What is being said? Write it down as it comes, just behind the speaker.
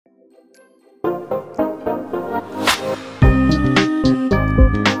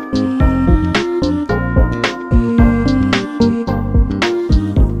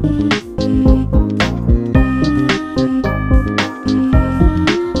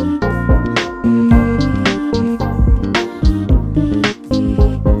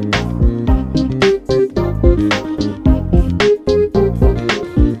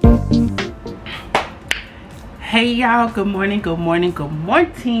y'all. Good morning, good morning, good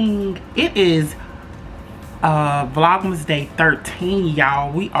morning. It is Vlogmas day 13,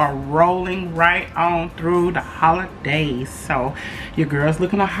 y'all. We are rolling right on through the holidays. So your girl's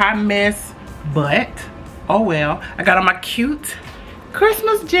looking a hot mess, but oh well. I got on my cute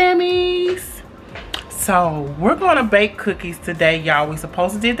Christmas jammies. So we're gonna bake cookies today, y'all. We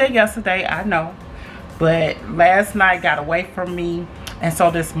supposed to did that yesterday, I know, but last night got away from me. And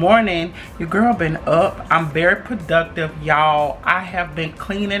so this morning, your girl been up. I'm very productive, y'all. I have been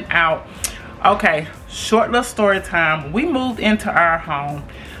cleaning out. Okay, short little story time. We moved into our home.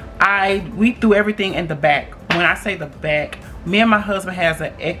 We threw everything in the back. When I say the back, me and my husband has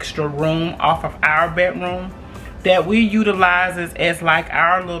an extra room off of our bedroom that we utilizes as like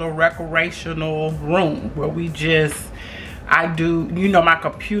our little recreational room where we just, I do, you know, my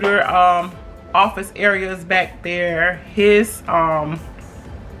computer office area is back there.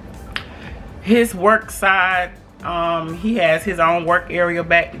 His work side, he has his own work area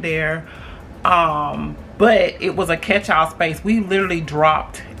back there, but it was a catch-all space. We literally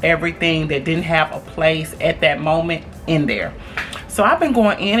dropped everything that didn't have a place at that moment in there. So I've been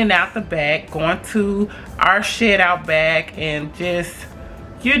going in and out the back, going to our shed out back, and just,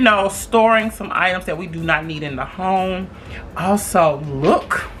 you know, storing some items that we do not need in the home. Also,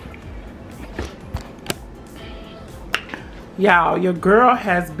 look, y'all, your girl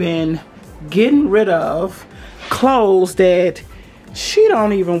has been getting rid of clothes that she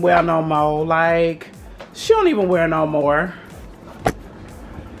don't even wear no more. Like, she don't even wear no more.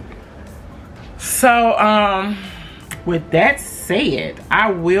 So with that said,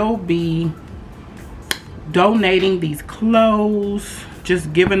 I will be donating these clothes,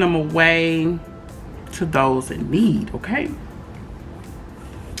 just giving them away to those in need. Okay,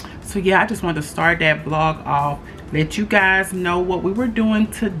 so yeah, I just wanted to start that vlog off, let you guys know what we were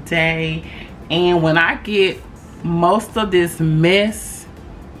doing today. And when I get most of this mess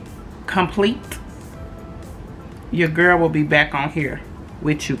complete, your girl will be back on here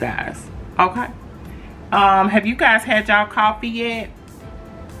with you guys. Okay, have you guys had y'all coffee yet?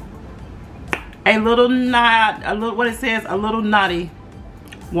 A little what it says, a little naughty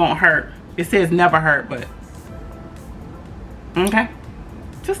won't hurt. It says never hurt, but okay,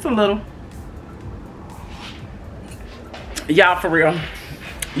 just a little. Y'all, for real,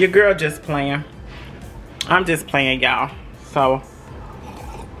 your girl just playing. I'm just playing, y'all. So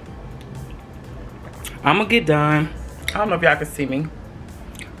I'm gonna get done. I don't know if y'all can see me.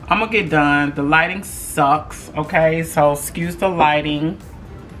 I'm gonna get done. The lighting sucks, okay? So excuse the lighting.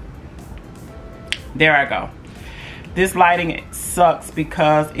 There I go. This lighting sucks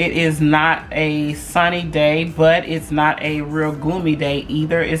because it is not a sunny day, but it's not a real gloomy day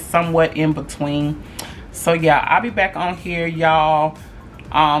either. It's somewhat in between. So yeah, I'll be back on here, y'all,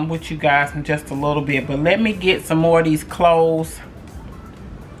 with you guys in just a little bit. But let me get some more of these clothes.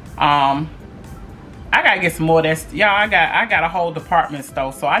 I gotta get some more of that. Y'all, I got a whole department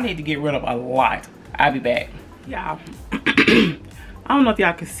store, so I need to get rid of a lot. I'll be back. Y'all, I don't know if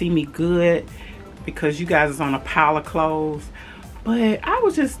y'all can see me good because you guys is on a pile of clothes. But I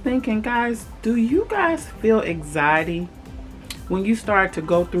was just thinking, guys, do you guys feel anxiety when you start to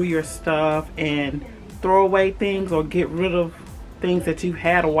go through your stuff and throw away things or get rid of things that you've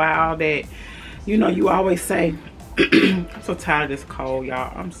had a while that, you know, you always say, I'm so tired of this cold,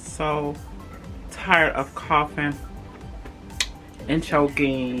 y'all. I'm so tired of coughing and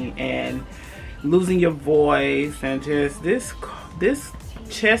choking and losing your voice, and just this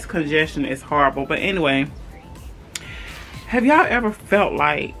chest congestion is horrible. But anyway, have y'all ever felt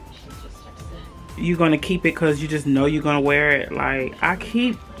like you're gonna keep it because you just know you're gonna wear it? Like, I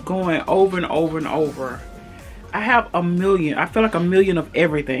keep going over and over and over. I have a million, I feel like a million of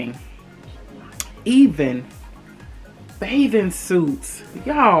everything, even bathing suits.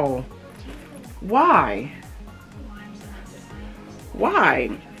 Y'all, why where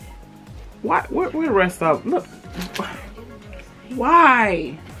the rest of, look,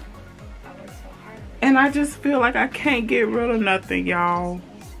 why? And I just feel like I can't get rid of nothing, y'all.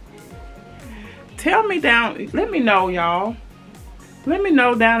 Tell me down, let me know, y'all. Let me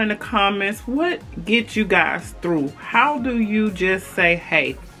know down in the comments what gets you guys through. How do you just say,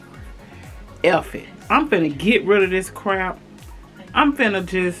 hey, F it, I'm finna get rid of this crap. I'm finna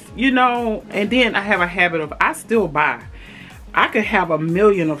just, you know. And then I have a habit of, I still buy. I could have a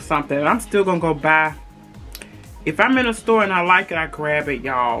million of something and I'm still gonna go buy. If I'm in a store and I like it, I grab it,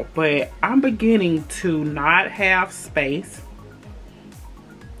 y'all. But I'm beginning to not have space.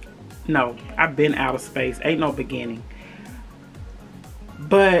 No, I've been out of space. Ain't no beginning.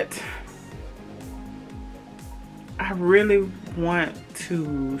 But I really want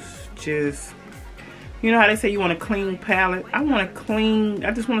to just You know how they say you want a clean palette? I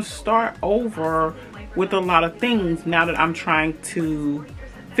just want to start over with a lot of things now that I'm trying to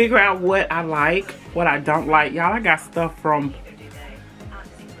figure out what I like, what I don't like. Y'all, I got stuff from,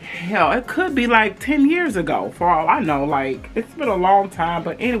 hell, it could be like 10 years ago for all I know. Like, it's been a long time.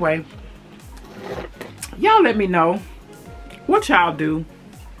 But anyway, y'all let me know what y'all do.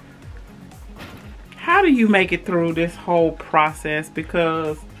 How do you make it through this whole process?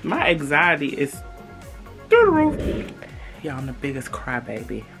 Because my anxiety is through the roof. Y'all, I'm the biggest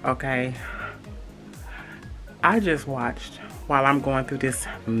crybaby, okay? I just watched while I'm going through this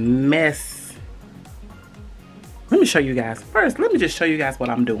mess. Let me show you guys. First, let me just show you guys what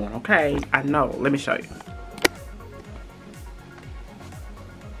I'm doing, okay? I know. Let me show you.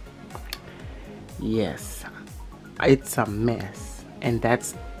 Yes, it's a mess. And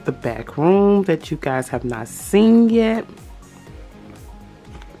that's the back room that you guys have not seen yet.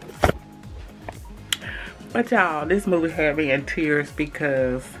 But y'all, this movie had me in tears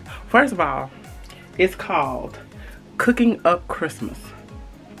because, first of all, it's called Cooking Up Christmas.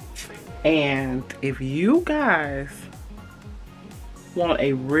 And if you guys want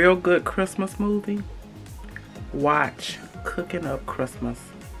a real good Christmas movie, watch Cooking Up Christmas.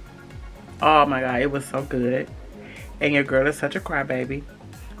 Oh my God, it was so good. And your girl is such a crybaby.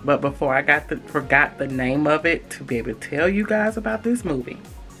 But before I forgot the name of it to be able to tell you guys about this movie.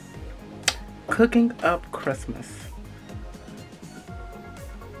 Cooking Up Christmas.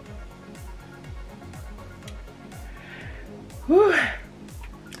 Whew.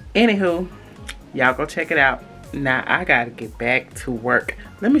 Anywho, y'all go check it out. Now I gotta get back to work.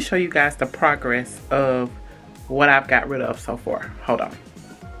 Let me show you guys the progress of what I've got rid of so far. Hold on.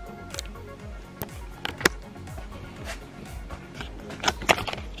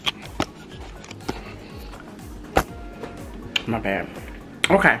 My bad.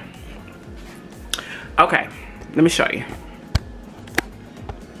 Okay, let me show you.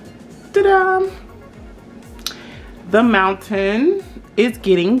 Ta-da! The mountain is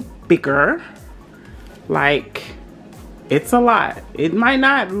getting bigger. Like, it's a lot. It might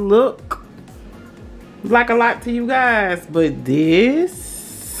not look like a lot to you guys, but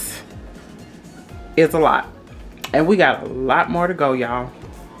this is a lot. And we got a lot more to go, y'all.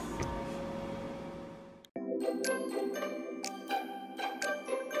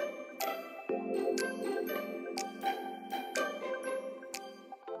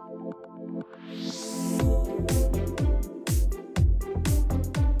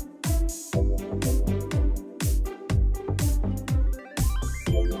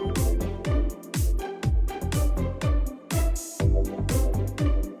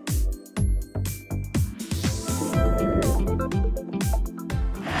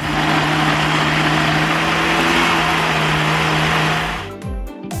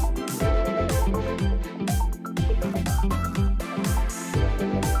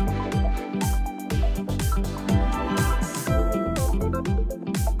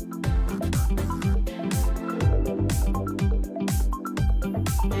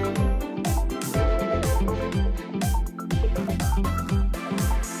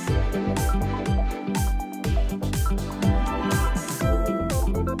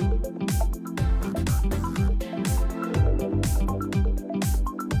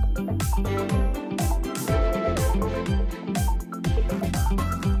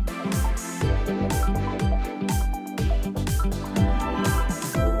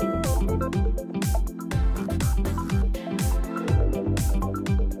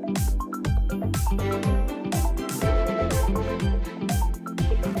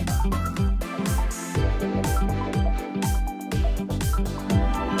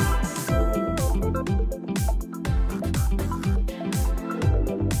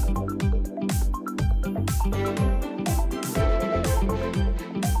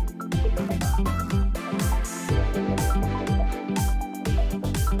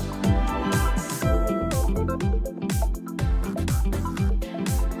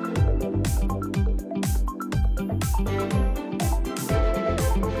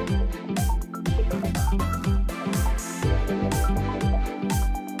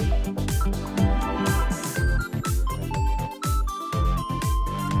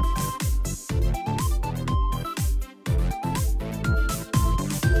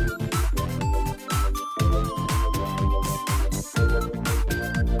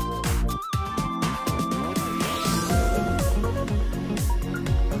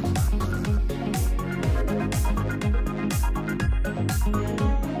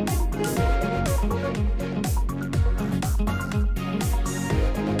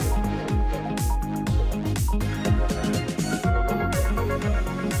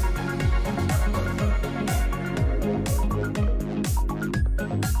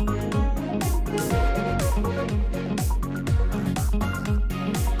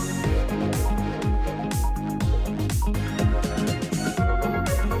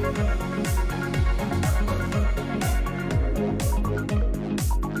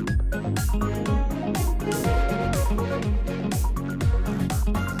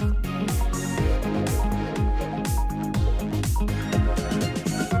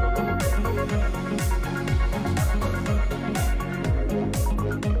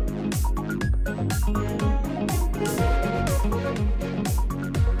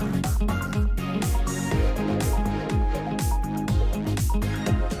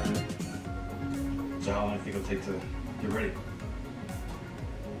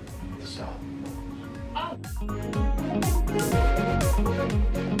 So.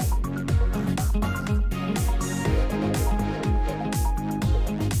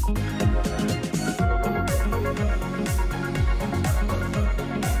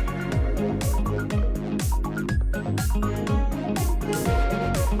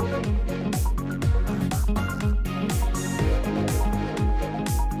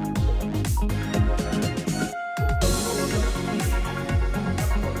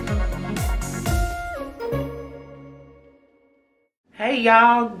 Hey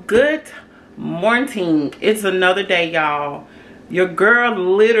y'all, good morning. It's another day, y'all. Your girl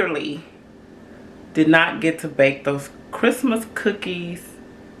literally did not get to bake those Christmas cookies.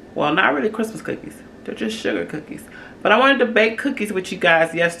 Well, not really Christmas cookies, they're just sugar cookies. But I wanted to bake cookies with you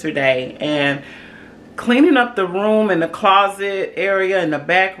guys yesterday, and cleaning up the room and the closet area and the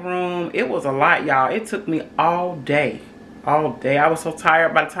back room, it was a lot, y'all. It took me all day. I was so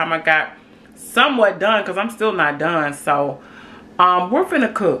tired by the time I got somewhat done, because I'm still not done. So we're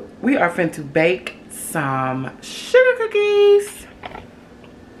finna cook. We are finna bake some sugar cookies.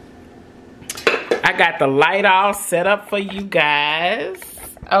 I got the light all set up for you guys.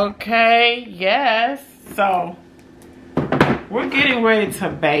 Okay, yes. So we're getting ready to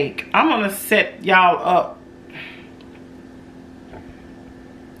bake. I'm gonna set y'all up.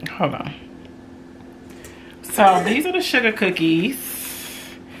 Hold on. So these are the sugar cookies.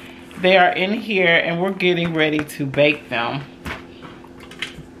 They are in here and we're getting ready to bake them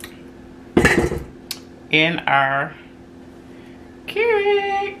in our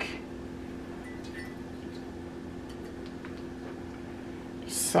Keurig.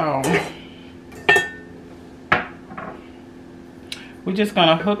 So we're just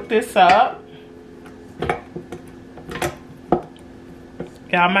gonna hook this up.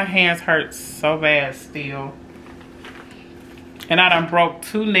 Y'all, my hands hurt so bad still. And I done broke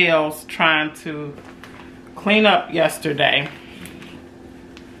 2 nails trying to clean up yesterday.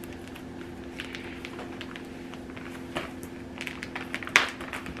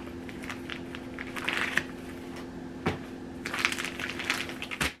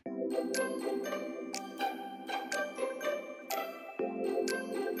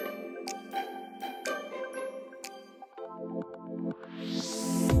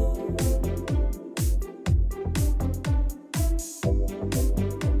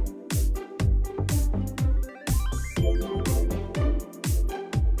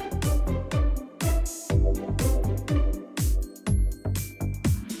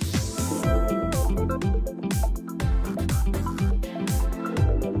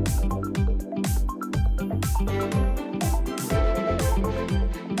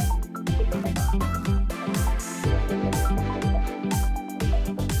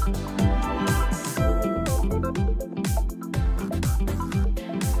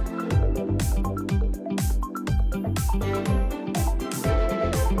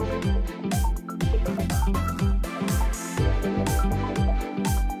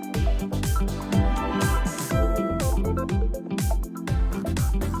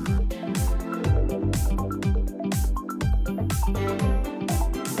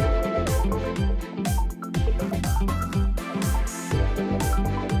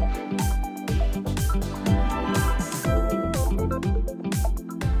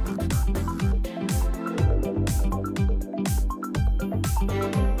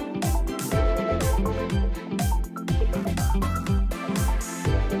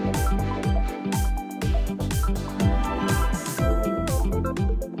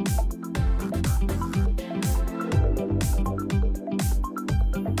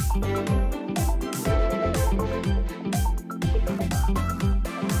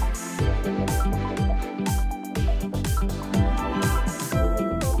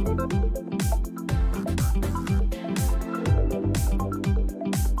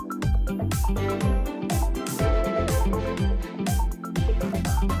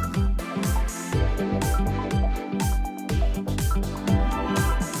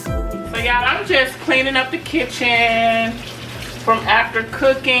 Y'all, I'm just cleaning up the kitchen from after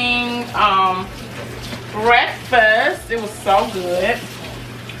cooking breakfast. It was so good.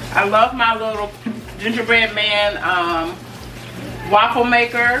 I love my little gingerbread man waffle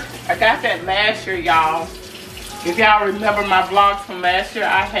maker. I got that last year, y'all. If y'all remember my vlogs from last year,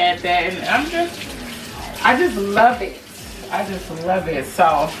 I had that, and I just love it. I just love it.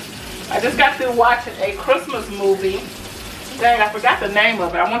 So I just got through watching a Christmas movie. Dang, I forgot the name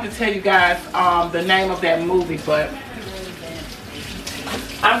of it. I want to tell you guys the name of that movie, but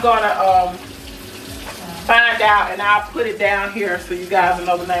I'm gonna find out and I'll put it down here so you guys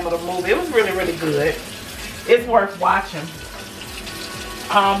know the name of the movie. It was really, really good. It's worth watching.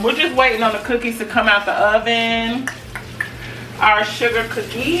 We're just waiting on the cookies to come out the oven. Our sugar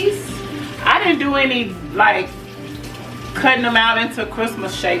cookies. I didn't do any like cutting them out into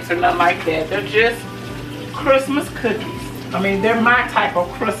Christmas shapes or nothing like that. They're just Christmas cookies. I mean, they're my type of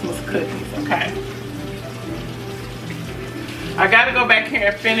Christmas cookies, okay? I gotta go back here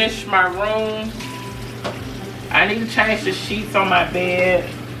and finish my room. I need to change the sheets on my bed.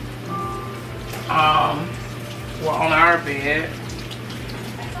 Well, on our bed.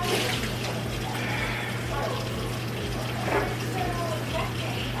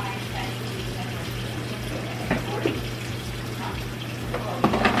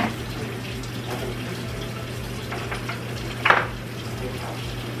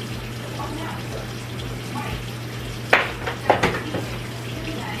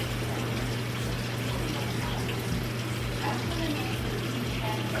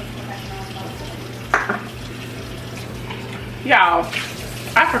 Y'all,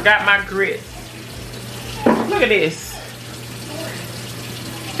 I forgot my grits. Look at this.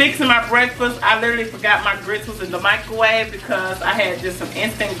 Fixing my breakfast, I literally forgot my grits was in the microwave because I had just some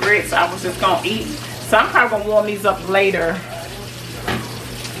instant grits I was just gonna eat. So I'm probably gonna warm these up later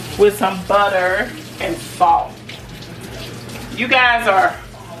with some butter and salt. You guys are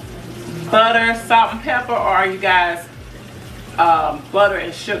butter, salt, and pepper, or are you guys butter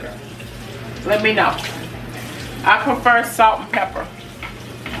and sugar? Let me know. I prefer salt and pepper.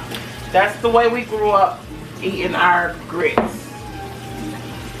 That's the way we grew up eating our grits.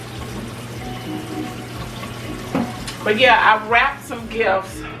 But yeah, I wrapped some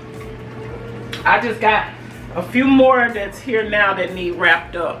gifts. I just got a few more that's here now that need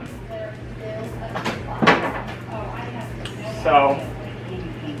wrapped up. So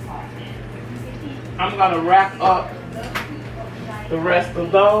I'm gonna wrap up the rest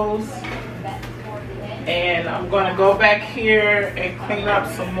of those. And I'm gonna go back here and clean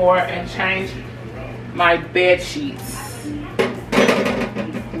up some more and change my bed sheets.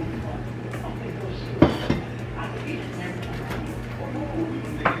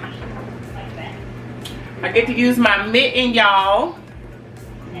 I get to use my mitten, y'all,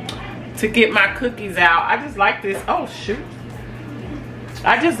 to get my cookies out. I just like this. Oh shoot.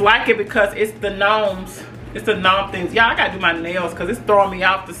 I just like it because it's the gnomes. It's the gnome things. Y'all, I gotta do my nails because it's throwing me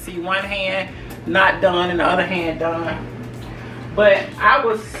off to see one hand not done and the other hand done. But I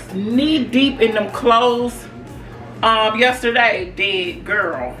was knee deep in them clothes yesterday, dead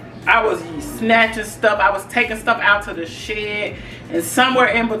girl. I was snatching stuff. I was taking stuff out to the shed, and somewhere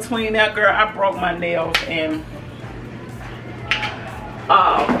in between that, girl, I broke my nails. And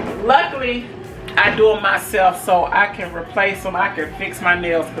luckily I do them myself, so I can replace them. I can fix my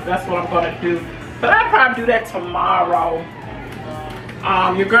nails, because that's what I'm gonna do. But I'll probably do that tomorrow.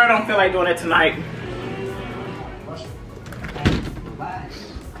 Your girl don't feel like doing it tonight.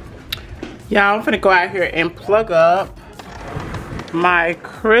 Y'all, I'm finna go out here and plug up my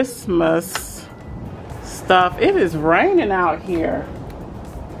Christmas stuff. It is raining out here.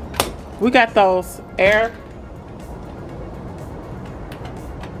 We got those air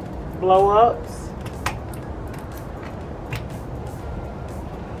blow-ups.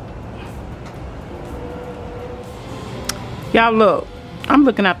 Y'all look. I'm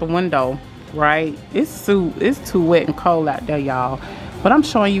looking out the window, right? It's too wet and cold out there, y'all. But I'm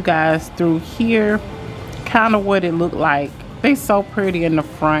showing you guys through here kind of what it looked like. They so pretty in the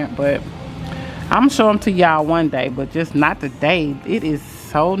front, but I'm showing them to y'all one day, but just not today. It is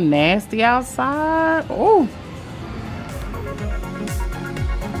so nasty outside. Oh.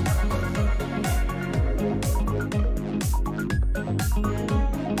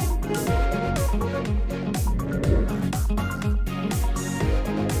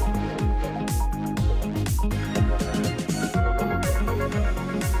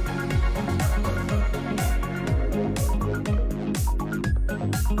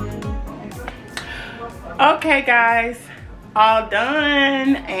 Okay guys, all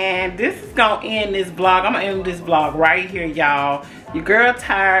done, and this is gonna end this vlog. I'm gonna end this vlog right here, y'all. Your girl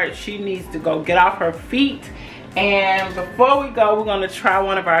tired. She needs to go get off her feet, and before we go, we're gonna try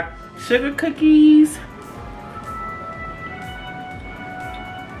one of our sugar cookies.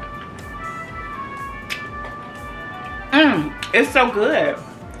 It's so good.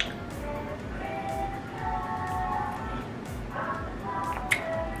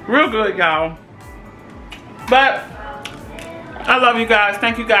 Real good, y'all. But I love you guys.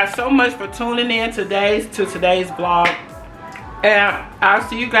 Thank you guys so much for tuning in to today's vlog. And I'll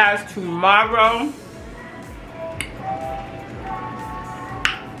see you guys tomorrow.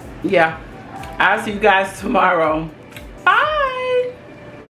 Yeah, I'll see you guys tomorrow.